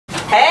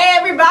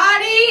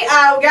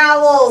we got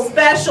a little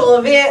special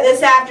event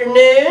this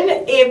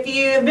afternoon. If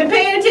you've been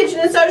paying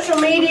attention to social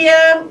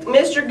media,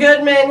 Mr.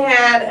 Goodman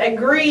had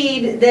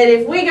agreed that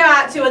if we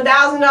got to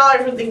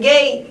 $1,000 with the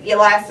gate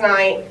last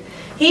night,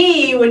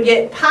 he would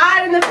get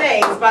pied in the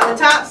face by the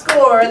top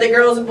scorer of the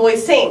girls and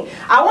boys team.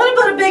 I want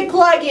to put a big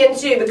plug in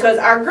too, because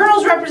our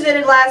girls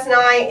represented last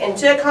night and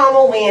took home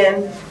a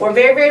win. We're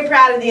very, very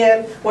proud of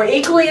them. We're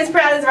equally as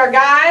proud as our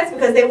guys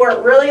because they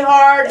worked really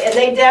hard and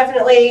they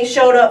definitely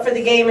showed up for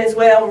the game as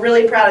well. We're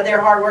really proud of their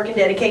hard work and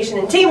dedication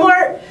and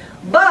teamwork.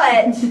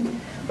 But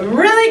I'm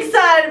really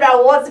excited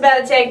about what's about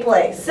to take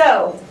place.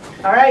 So,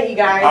 all right, you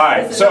guys. All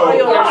right, this is all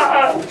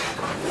yours.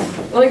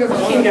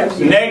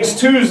 Next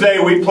Tuesday,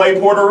 we play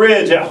Porter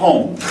Ridge at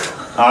home.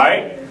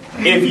 Alright?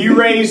 If you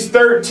raise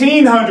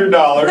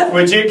 $1,300,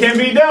 which it can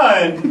be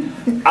done,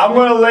 I'm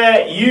going to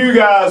let you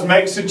guys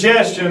make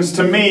suggestions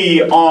to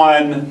me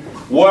on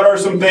what are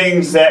some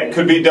things that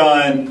could be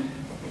done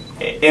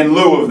in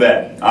lieu of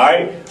that.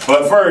 Alright?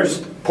 But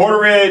first, Porter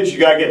Ridge, you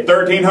got to get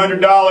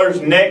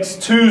 $1,300.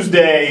 Next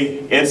Tuesday,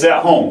 it's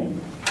at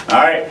home.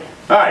 Alright?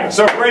 Alright,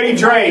 so Brady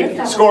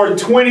Drake scored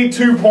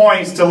 22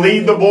 points to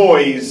lead the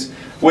boys,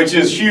 which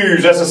is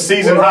huge. That's a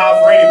season high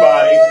for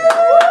anybody.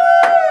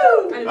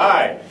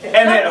 Alright,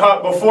 and then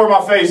before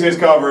my face is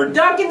covered,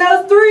 dunking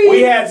those threes.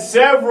 We had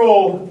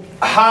several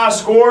high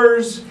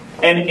scores,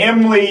 and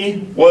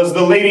Emily was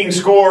the leading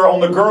scorer on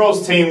the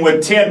girls' team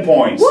with 10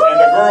 points. And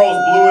the girls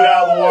blew it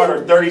out of the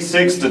water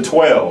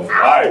 36-12.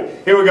 Alright,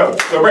 here we go.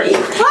 So Brady.